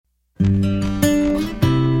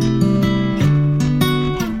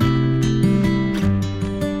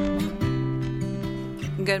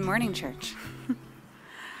morning, church.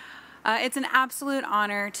 It's an absolute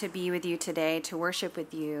honor to be with you today, to worship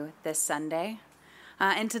with you this Sunday,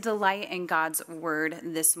 and to delight in God's word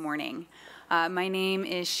this morning. My name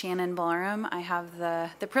is Shannon Ballroom. I have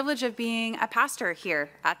the privilege of being a pastor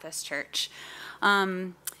here at this church.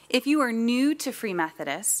 If you are new to Free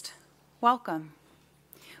Methodist, welcome.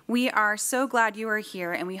 We are so glad you are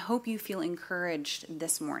here, and we hope you feel encouraged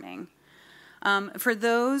this morning. For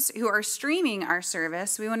those who are streaming our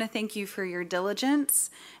service, we want to thank you for your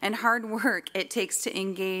diligence and hard work it takes to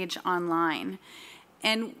engage online.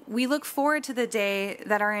 And we look forward to the day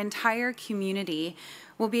that our entire community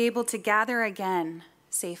will be able to gather again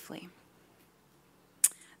safely.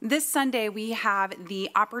 This Sunday, we have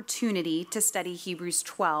the opportunity to study Hebrews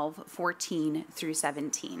 12, 14 through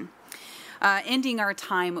 17, ending our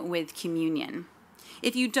time with communion.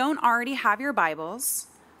 If you don't already have your Bibles,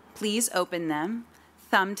 please open them,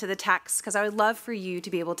 thumb to the text, because I would love for you to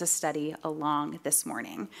be able to study along this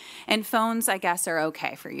morning. And phones, I guess, are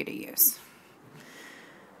okay for you to use,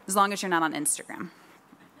 as long as you're not on Instagram.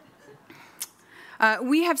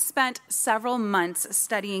 We have spent several months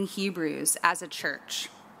studying Hebrews as a church,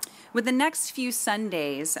 with the next few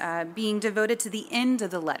Sundays being devoted to the end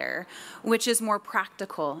of the letter, which is more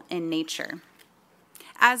practical in nature.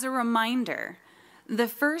 As a reminder, the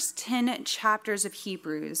first 10 chapters of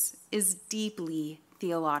Hebrews is deeply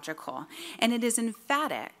theological, and it is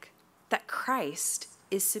emphatic that Christ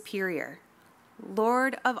is superior,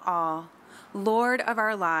 Lord of all, Lord of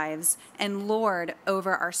our lives, and Lord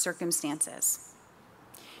over our circumstances.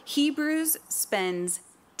 Hebrews spends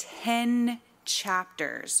 10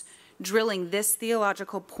 chapters drilling this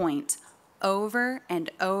theological point over and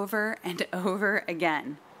over and over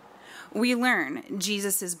again. We learn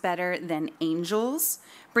Jesus is better than angels,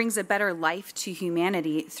 brings a better life to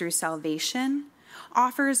humanity through salvation,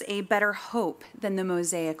 offers a better hope than the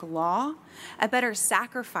Mosaic law, a better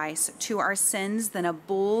sacrifice to our sins than a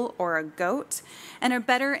bull or a goat, and a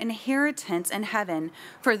better inheritance in heaven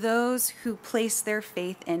for those who place their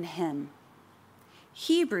faith in him.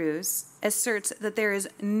 Hebrews asserts that there is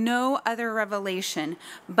no other revelation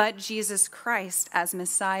but Jesus Christ as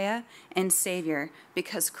Messiah and Savior,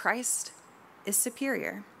 because Christ is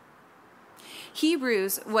superior.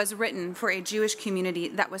 Hebrews was written for a Jewish community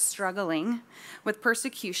that was struggling with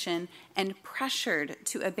persecution and pressured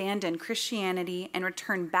to abandon Christianity and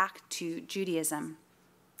return back to Judaism.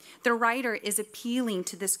 The writer is appealing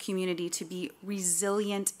to this community to be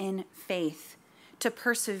resilient in faith, to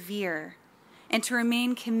persevere, and to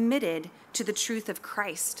remain committed to the truth of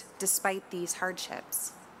Christ despite these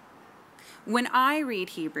hardships. When I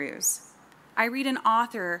read Hebrews, I read an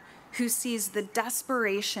author who sees the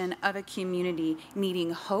desperation of a community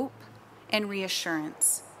needing hope and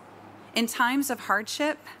reassurance. In times of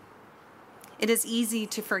hardship, it is easy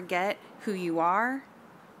to forget who you are,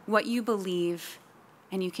 what you believe,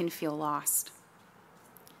 and you can feel lost.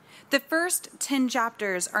 The first 10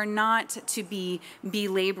 chapters are not to be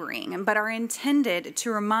belaboring, but are intended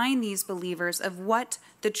to remind these believers of what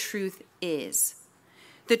the truth is.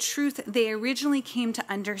 The truth they originally came to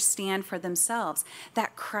understand for themselves,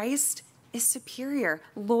 that Christ is superior,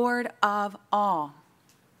 Lord of all.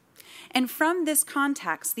 And from this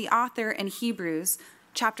context, the author in Hebrews,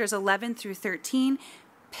 chapters 11 through 13,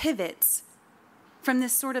 pivots from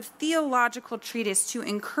this sort of theological treatise to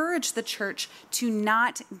encourage the church to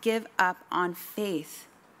not give up on faith,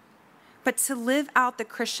 but to live out the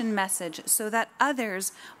Christian message so that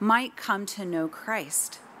others might come to know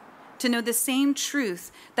Christ, to know the same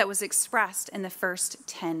truth that was expressed in the first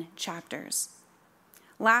 10 chapters.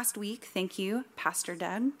 Last week, thank you, Pastor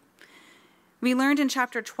Doug, we learned in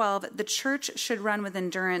chapter 12 the church should run with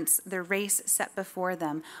endurance the race set before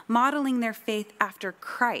them, modeling their faith after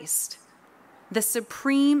Christ, the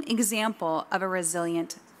supreme example of a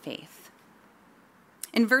resilient faith.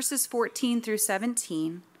 In verses 14 through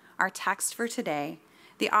 17, our text for today,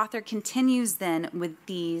 the author continues then with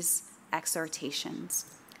these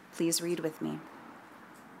exhortations. Please read with me.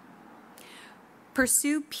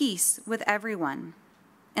 Pursue peace with everyone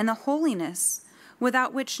and the holiness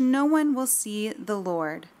without which no one will see the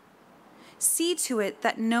Lord. See to it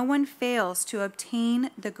that no one fails to obtain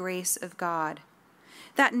the grace of God,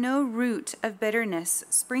 that no root of bitterness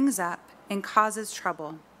springs up and causes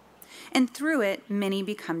trouble, and through it many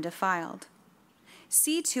become defiled.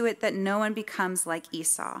 See to it that no one becomes like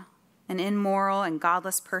Esau, an immoral and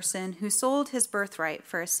godless person who sold his birthright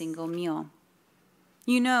for a single meal.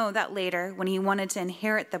 You know that later, when he wanted to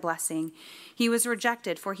inherit the blessing, he was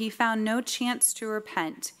rejected, for he found no chance to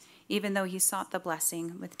repent, even though he sought the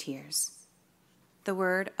blessing with tears. The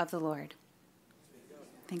word of the Lord.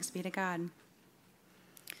 Thanks be to God.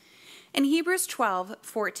 In Hebrews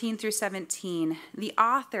 12:14-17, the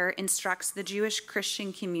author instructs the Jewish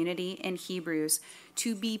Christian community in Hebrews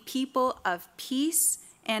to be people of peace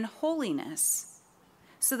and holiness,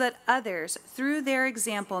 so that others, through their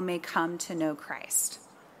example, may come to know Christ.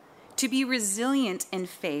 To be resilient in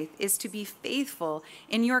faith is to be faithful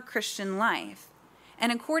in your Christian life.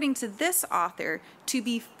 And according to this author, to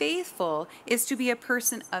be faithful is to be a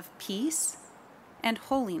person of peace and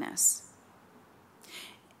holiness.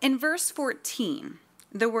 In verse 14,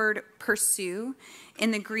 the word pursue in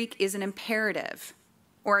the Greek is an imperative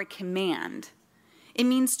or a command. It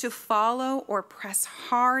means to follow or press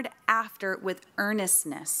hard after with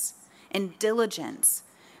earnestness and diligence,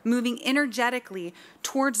 moving energetically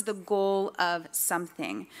towards the goal of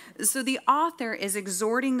something. So the author is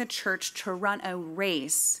exhorting the church to run a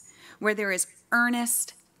race where there is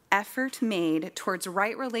earnest effort made towards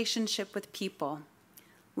right relationship with people,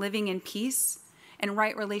 living in peace, and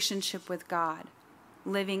right relationship with God,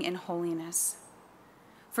 living in holiness.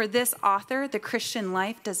 For this author, the Christian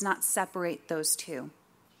life does not separate those two.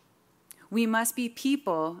 We must be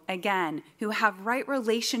people, again, who have right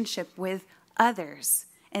relationship with others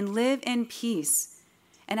and live in peace.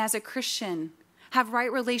 And as a Christian, have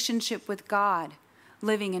right relationship with God,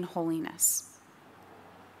 living in holiness.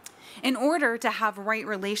 In order to have right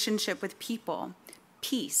relationship with people,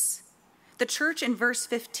 peace, the church in verse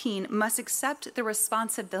 15 must accept the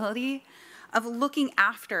responsibility of looking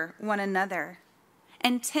after one another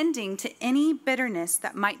and tending to any bitterness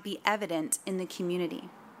that might be evident in the community.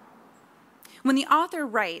 When the author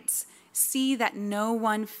writes, "See that no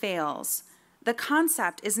one fails," the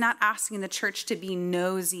concept is not asking the church to be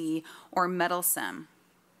nosy or meddlesome.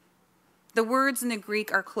 The words in the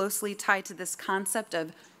Greek are closely tied to this concept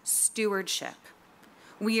of stewardship.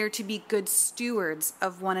 We are to be good stewards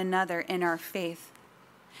of one another in our faith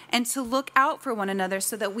and to look out for one another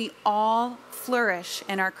so that we all flourish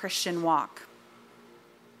in our Christian walk.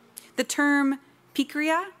 The term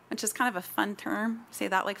pikria, which is kind of a fun term, say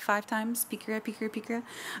that like 5 times, pikria, pikria, pikria.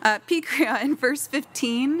 Pikria in verse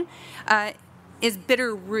 15 is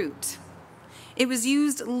bitter root. It was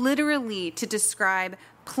used literally to describe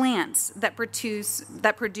plants that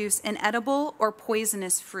produce inedible or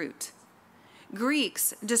poisonous fruit.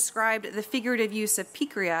 Greeks described the figurative use of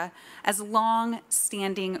pikria as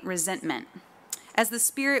long-standing resentment, as the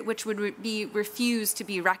spirit which would be refused to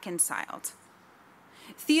be reconciled.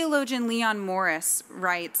 Theologian Leon Morris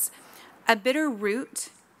writes, "A bitter root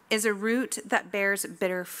is a root that bears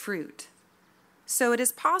bitter fruit. So it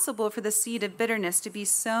is possible for the seed of bitterness to be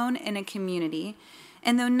sown in a community,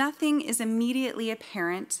 and though nothing is immediately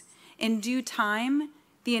apparent, in due time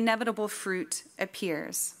the inevitable fruit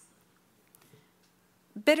appears."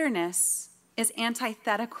 Bitterness is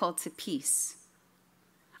antithetical to peace.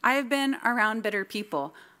 I have been around bitter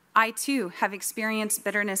people. I too have experienced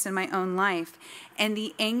bitterness in my own life, and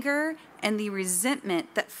the anger and the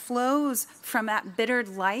resentment that flows from that bittered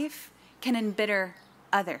life can embitter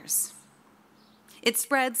others. It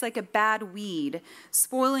spreads like a bad weed,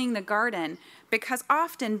 spoiling the garden, because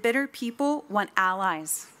often bitter people want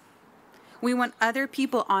allies. We want other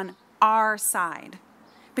people on our side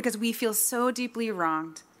because we feel so deeply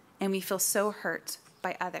wronged and we feel so hurt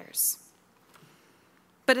by others.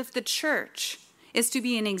 But if the church is to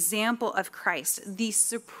be an example of Christ, the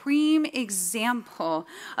supreme example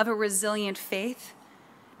of a resilient faith,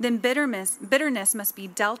 then bitterness must be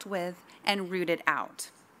dealt with and rooted out.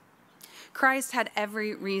 Christ had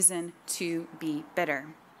every reason to be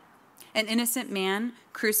bitter. An innocent man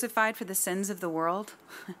crucified for the sins of the world.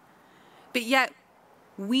 But yet,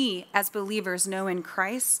 we as believers know in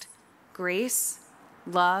Christ grace,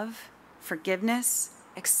 love, forgiveness,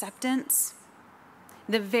 acceptance,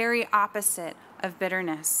 the very opposite of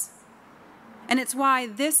bitterness. And it's why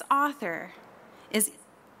this author is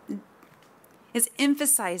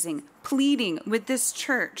emphasizing, pleading with this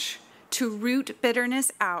church to root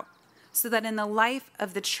bitterness out so that in the life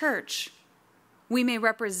of the church, we may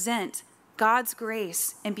represent God's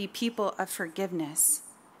grace and be people of forgiveness,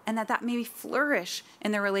 and that may flourish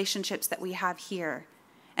in the relationships that we have here.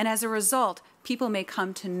 And as a result, people may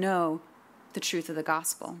come to know the truth of the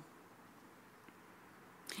gospel.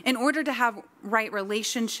 In order to have right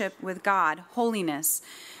relationship with God, holiness,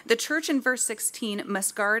 the church in verse 16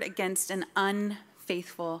 must guard against an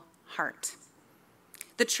unfaithful heart.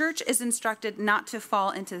 The church is instructed not to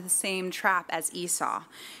fall into the same trap as Esau,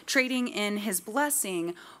 trading in his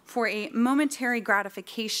blessing for a momentary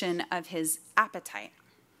gratification of his appetite.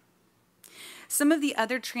 Some of the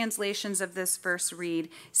other translations of this verse read,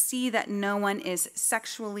 "See that no one is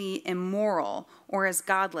sexually immoral or is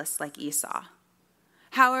godless like Esau."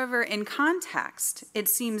 However, in context, it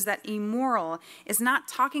seems that immoral is not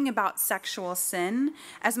talking about sexual sin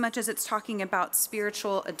as much as it's talking about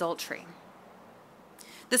spiritual adultery.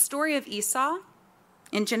 The story of Esau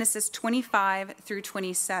in Genesis 25 through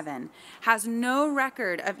 27 has no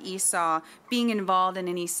record of Esau being involved in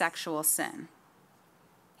any sexual sin.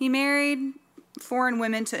 He married foreign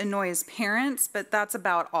women to annoy his parents, but that's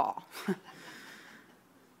about all.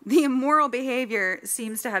 The immoral behavior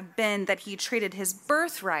seems to have been that he traded his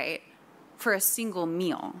birthright for a single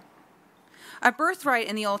meal. A birthright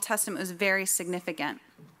in the Old Testament was very significant.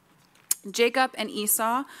 Jacob and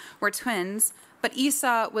Esau were twins, but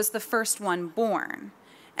Esau was the first one born.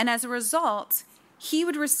 And as a result, he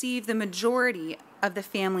would receive the majority of the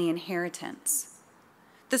family inheritance.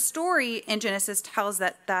 The story in Genesis tells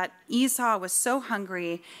that Esau was so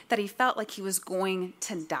hungry that he felt like he was going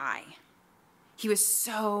to die. He was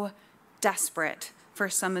so desperate for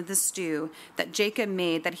some of the stew that Jacob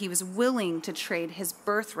made that he was willing to trade his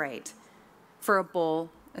birthright for a bowl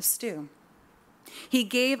of stew. He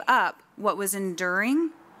gave up what was enduring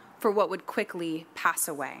for what would quickly pass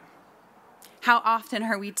away. How often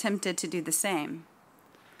are we tempted to do the same?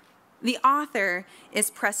 The author is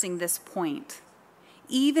pressing this point.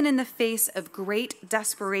 Even in the face of great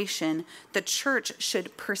desperation, the church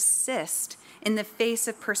should persist in the face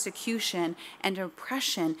of persecution and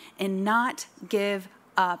oppression and not give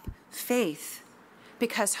up faith.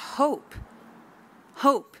 Because hope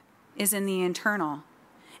is in the internal,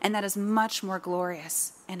 and that is much more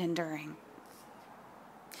glorious and enduring.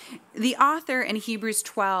 The author in Hebrews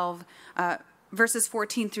 12, verses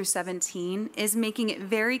 14 through 17, is making it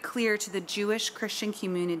very clear to the Jewish Christian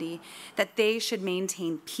community that they should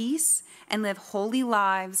maintain peace and live holy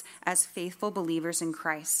lives as faithful believers in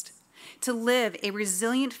Christ. To live a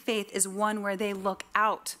resilient faith is one where they look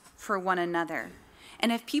out for one another.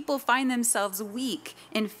 And if people find themselves weak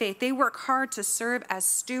in faith, they work hard to serve as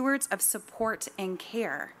stewards of support and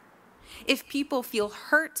care. If people feel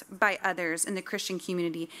hurt by others in the Christian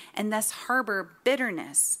community and thus harbor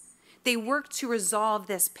bitterness, they work to resolve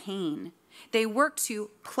this pain. They work to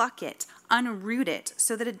pluck it, unroot it,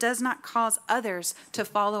 so that it does not cause others to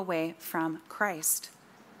fall away from Christ.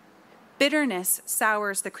 Bitterness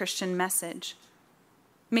sours the Christian message,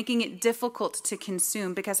 making it difficult to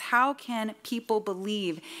consume, because how can people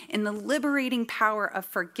believe in the liberating power of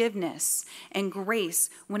forgiveness and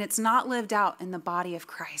grace when it's not lived out in the body of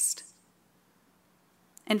Christ?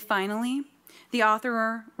 And finally, the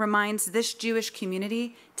author reminds this Jewish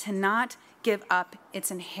community to not give up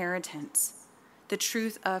its inheritance, the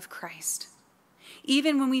truth of Christ,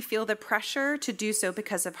 even when we feel the pressure to do so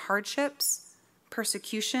because of hardships,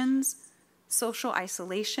 persecutions, social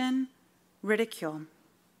isolation, ridicule.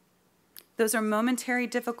 Those are momentary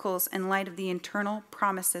difficulties in light of the eternal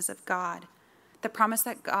promises of God, the promise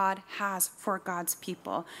that God has for God's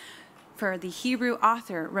people. For the Hebrew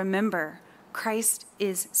author, remember, Christ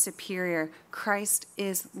is superior. Christ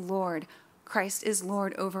is Lord. Christ is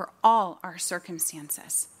Lord over all our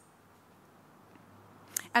circumstances.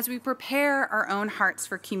 As we prepare our own hearts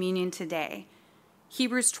for communion today,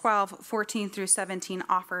 Hebrews 12, 14 through 17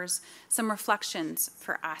 offers some reflections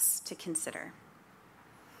for us to consider.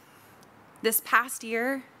 This past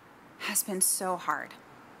year has been so hard.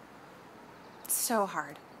 So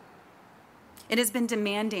hard. It has been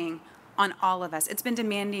demanding on all of us. It's been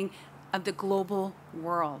demanding of the global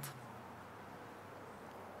world.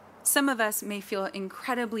 Some of us may feel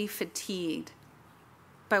incredibly fatigued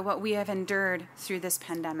by what we have endured through this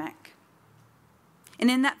pandemic. And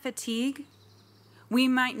in that fatigue, we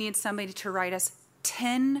might need somebody to write us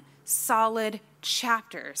 10 solid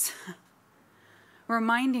chapters,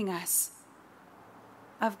 reminding us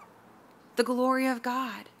of the glory of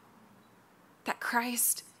God, that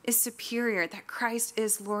Christ is superior, that Christ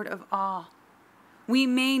is Lord of all. We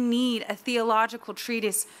may need a theological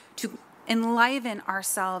treatise to enliven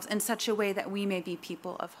ourselves in such a way that we may be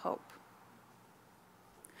people of hope.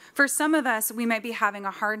 For some of us, we might be having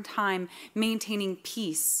a hard time maintaining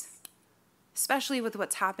peace, especially with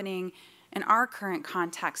what's happening in our current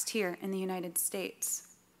context here in the United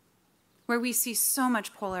States, where we see so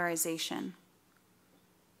much polarization.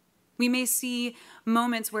 We may see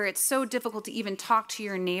moments where it's so difficult to even talk to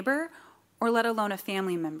your neighbor, or let alone a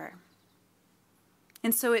family member.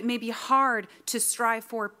 And so it may be hard to strive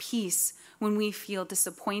for peace when we feel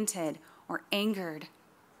disappointed or angered.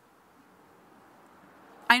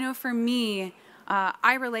 I know for me,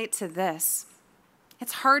 I relate to this.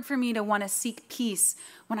 It's hard for me to want to seek peace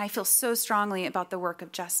when I feel so strongly about the work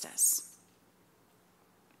of justice.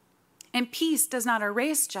 And peace does not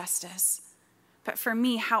erase justice, but for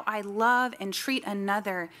me, how I love and treat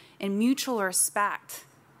another in mutual respect,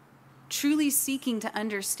 truly seeking to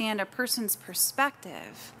understand a person's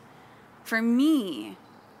perspective. For me,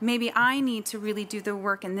 maybe I need to really do the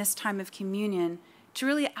work in this time of communion to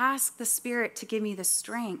really ask the Spirit to give me the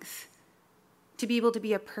strength to be able to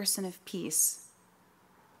be a person of peace.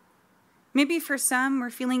 Maybe for some, we're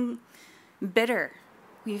feeling bitter.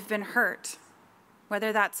 We've been hurt.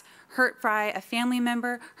 Whether that's hurt by a family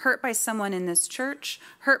member, hurt by someone in this church,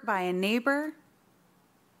 hurt by a neighbor,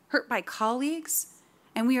 hurt by colleagues,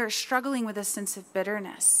 and we are struggling with a sense of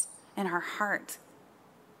bitterness in our heart.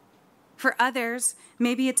 For others,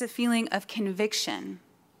 maybe it's a feeling of conviction,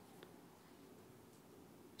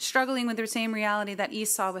 struggling with the same reality that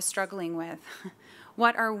Esau was struggling with.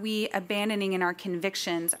 What are we abandoning in our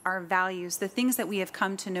convictions, our values, the things that we have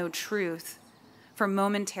come to know truth for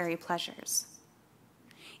momentary pleasures?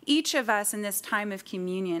 Each of us in this time of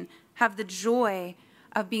communion have the joy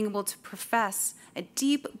of being able to profess a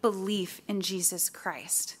deep belief in Jesus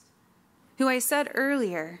Christ, who I said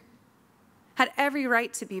earlier had every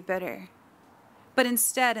right to be bitter. But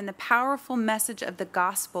instead, in the powerful message of the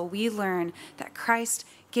gospel, we learn that Christ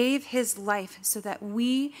gave his life so that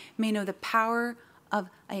we may know the power of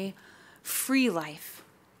a free life,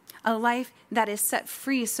 a life that is set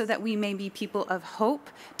free so that we may be people of hope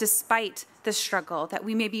despite the struggle, that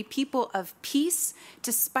we may be people of peace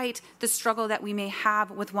despite the struggle that we may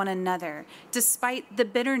have with one another, despite the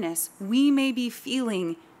bitterness we may be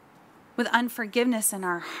feeling with unforgiveness in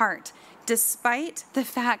our heart, despite the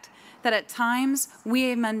fact that at times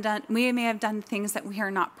we may have done things that we are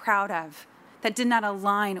not proud of, that did not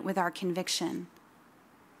align with our conviction.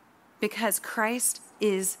 Because Christ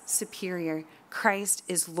is superior. Christ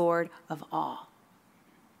is Lord of all.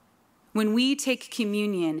 When we take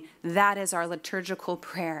communion, that is our liturgical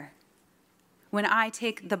prayer. When I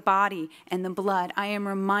take the body and the blood, I am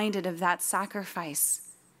reminded of that sacrifice.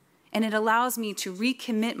 And it allows me to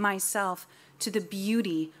recommit myself to the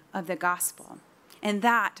beauty of the gospel. And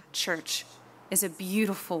that, church, is a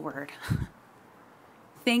beautiful word.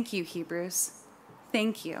 Thank you, Hebrews.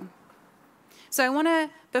 Thank you. So I want to,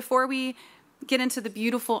 before we get into the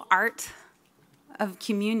beautiful art of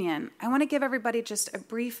communion, I want to give everybody just a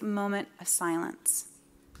brief moment of silence.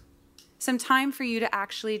 Some time for you to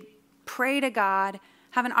actually pray to God,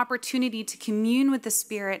 have an opportunity to commune with the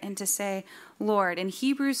Spirit and to say, Lord, in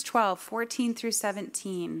Hebrews 12, 14 through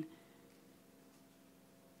 17,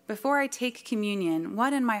 before I take communion,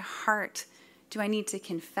 what in my heart do I need to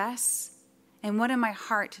confess? And what in my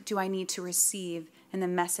heart do I need to receive in the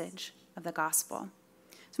message of the gospel?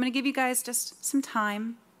 So I'm going to give you guys just some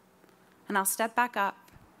time, and I'll step back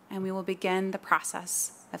up, and we will begin the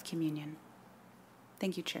process of communion.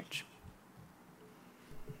 Thank you, church.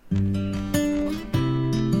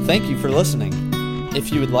 Thank you for listening.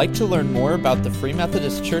 If you would like to learn more about the Free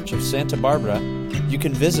Methodist Church of Santa Barbara, you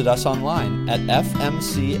can visit us online at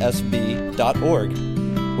fmcsb.org.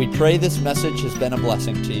 We pray this message has been a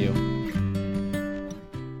blessing to you.